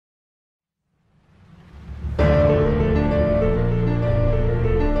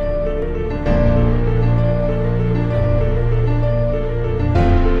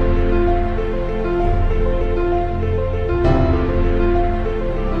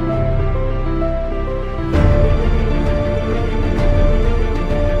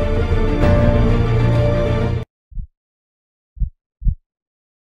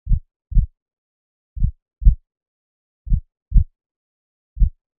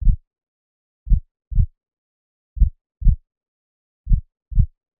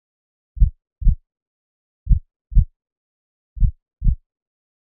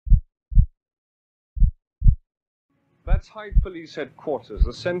That's Hyde Police Headquarters,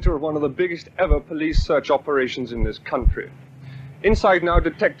 the center of one of the biggest ever police search operations in this country. Inside now,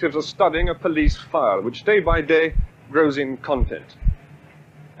 detectives are studying a police file, which day by day grows in content.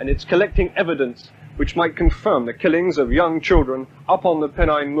 And it's collecting evidence which might confirm the killings of young children up on the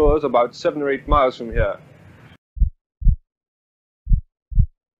Pennine Moors about 7 or 8 miles from here.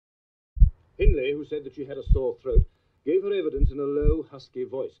 Hindley, who said that she had a sore throat, gave her evidence in a low, husky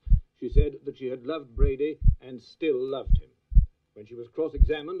voice. She said that she had loved Brady and still loved him. When she was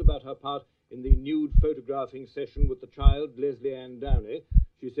cross-examined about her part in the nude photographing session with the child, Lesley and Downey,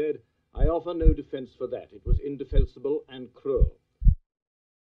 she said, "I offer no defense for that. It was indefensible and cruel."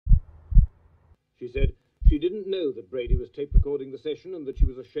 She said she didn't know that Brady was tape-recording the session and that she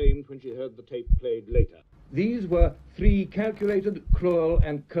was ashamed when she heard the tape played later. These were 3 calculated, cruel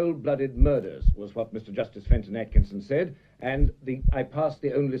and cold-blooded murders, was what Mr. Justice Fenton Atkinson said, and I passed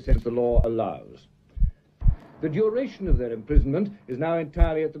the only sentence the law allows. The duration of their imprisonment is now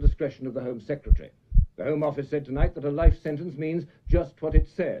entirely at the discretion of the Home Secretary. The Home Office said tonight that a life sentence means just what it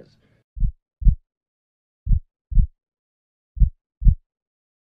says.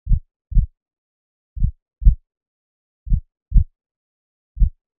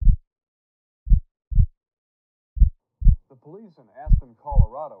 The police in Aspen,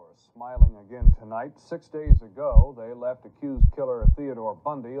 Colorado are smiling again tonight. 6 days ago, they left accused killer Theodore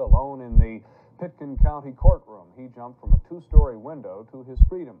Bundy alone in the Pitkin County courtroom. He jumped from a 2-story window to his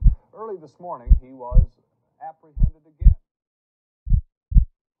freedom. Early this morning, he was apprehended again.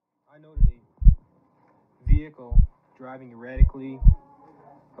 I noted a vehicle driving erratically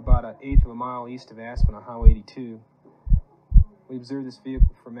about 1/8 of a mile east of Aspen on Highway 82. We observed this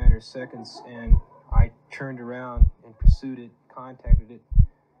vehicle for a matter of seconds, and I turned around and pursued it, contacted it,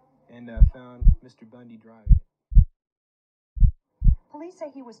 and found Mr. Bundy driving it. Police say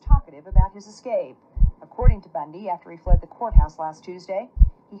he was talkative about his escape. According to Bundy, after he fled the courthouse last Tuesday,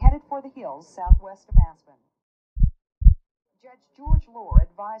 he headed for the hills southwest of Aspen. Judge George Lohr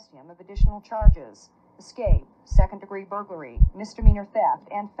advised him of additional charges: escape, second-degree burglary, misdemeanor theft,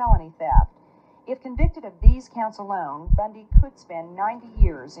 and felony theft. If convicted of these counts alone, Bundy could spend 90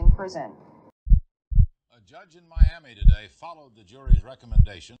 years in prison. A judge in Miami today followed the jury's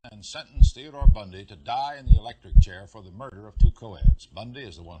recommendation and sentenced Theodore Bundy to die in the electric chair for the murder of 2 co-eds. Bundy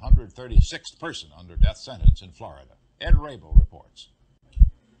is the 136th person under death sentence in Florida. Ed Rabel reports.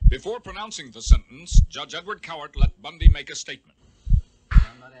 Before pronouncing the sentence, Judge Edward Cowart let Bundy make a statement.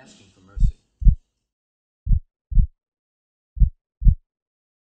 I'm not asking for mercy.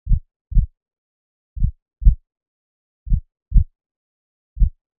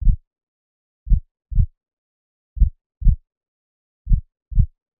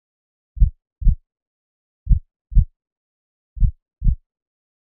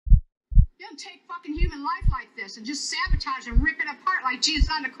 You don't take fucking human life like this and just sabotage and rip it apart like Jesus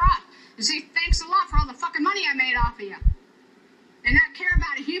on the cross and say thanks a lot for all the fucking money I made off of you. And not care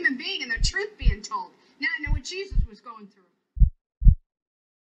about a human being and the truth being told. Now I know what Jesus was going through.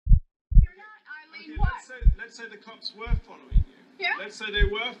 You're not, Aileen, Okay, what? let's say the cops were following you. Yeah? Let's say they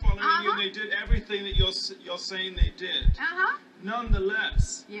were following you and they did everything that you're saying they did.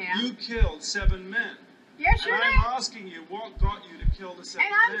 Nonetheless, you killed 7 men. Yes, you and did. I'm asking you, what got you to kill the 7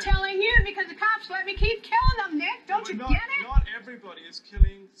 And men? I'm telling you because the cops let me keep killing them, Nick. Don't you get it? Not everybody is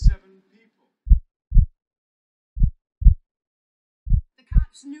killing 7 people. The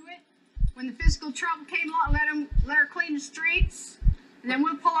cops knew it. When the physical trouble came along, let her clean the streets, and then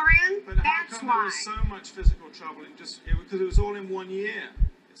we'll pull her in. But how That's come why. there was so much physical trouble in because it was all in 1 year?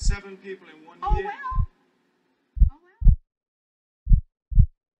 It's 7 people in 1 year. Oh well.